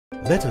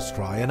Let us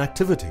try an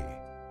activity.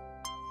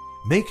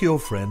 Make your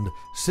friend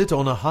sit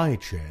on a high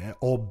chair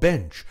or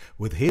bench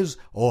with his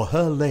or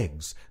her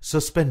legs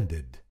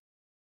suspended.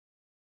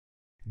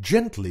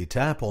 Gently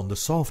tap on the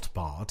soft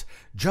part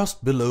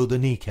just below the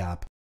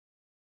kneecap.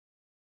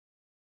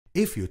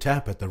 If you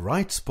tap at the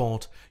right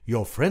spot,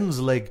 your friend's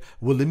leg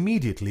will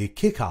immediately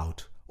kick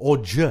out or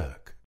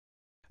jerk.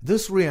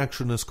 This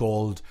reaction is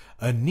called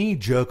a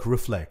knee-jerk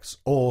reflex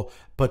or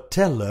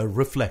patellar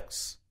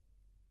reflex.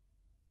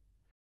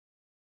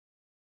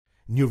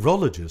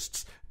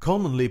 Neurologists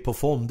commonly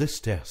perform this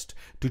test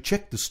to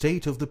check the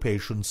state of the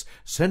patient's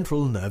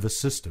central nervous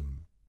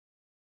system.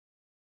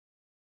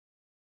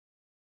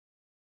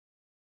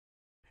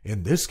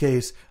 In this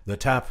case, the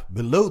tap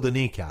below the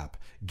kneecap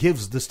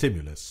gives the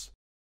stimulus.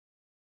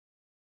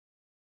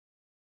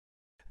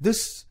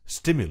 This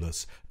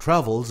stimulus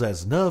travels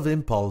as nerve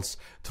impulse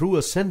through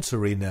a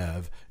sensory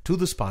nerve to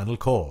the spinal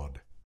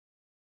cord.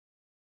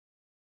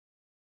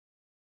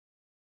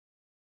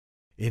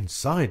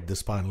 Inside the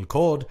spinal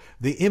cord,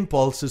 the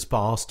impulse is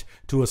passed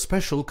to a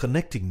special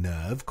connecting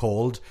nerve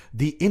called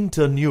the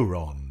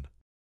interneuron.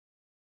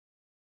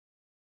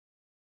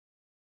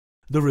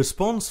 The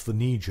response for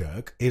knee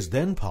jerk is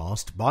then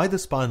passed by the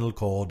spinal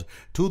cord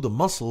to the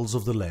muscles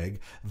of the leg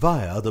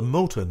via the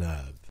motor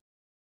nerve.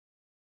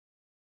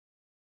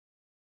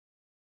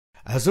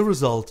 As a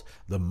result,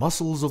 the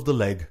muscles of the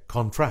leg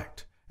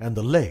contract and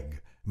the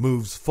leg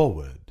moves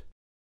forward.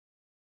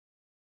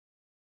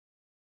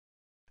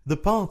 The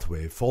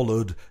pathway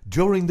followed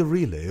during the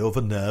relay of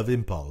a nerve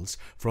impulse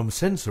from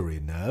sensory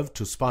nerve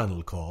to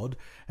spinal cord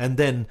and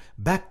then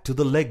back to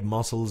the leg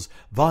muscles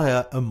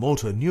via a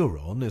motor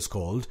neuron is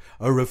called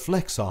a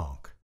reflex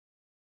arc.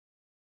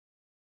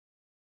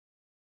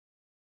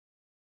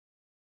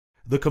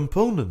 The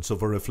components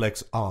of a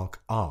reflex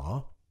arc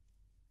are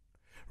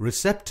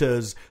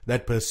receptors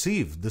that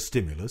perceive the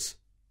stimulus,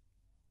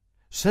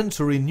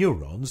 sensory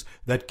neurons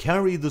that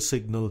carry the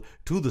signal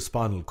to the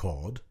spinal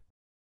cord,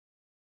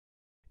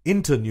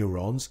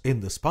 interneurons in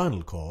the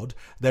spinal cord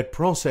that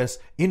process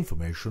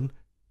information,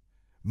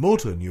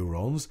 motor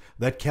neurons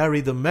that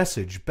carry the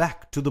message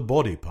back to the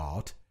body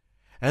part,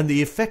 and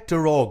the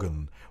effector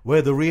organ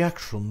where the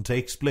reaction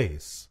takes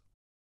place.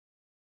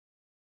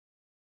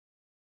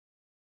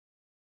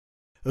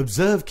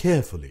 Observe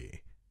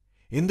carefully.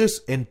 In this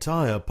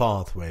entire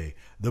pathway,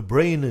 the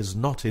brain is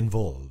not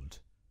involved.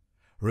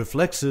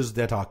 Reflexes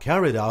that are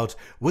carried out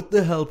with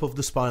the help of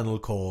the spinal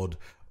cord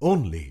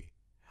only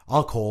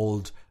are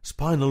called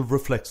spinal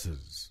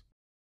reflexes.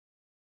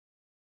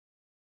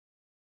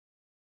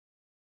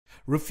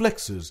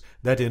 Reflexes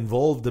that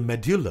involve the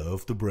medulla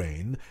of the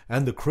brain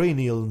and the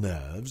cranial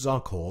nerves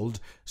are called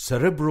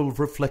cerebral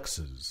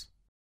reflexes.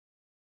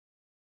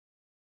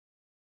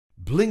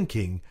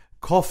 Blinking,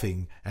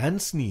 coughing,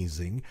 and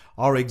sneezing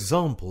are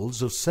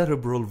examples of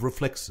cerebral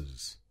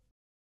reflexes.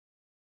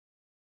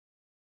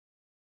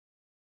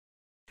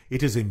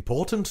 It is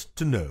important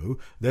to know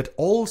that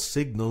all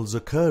signals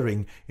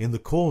occurring in the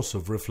course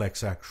of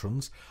reflex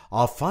actions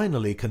are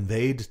finally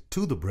conveyed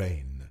to the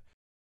brain.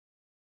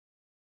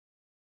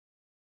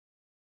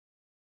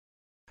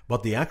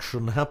 But the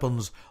action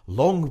happens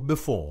long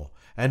before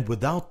and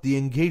without the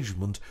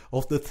engagement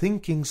of the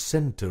thinking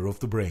center of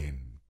the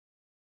brain.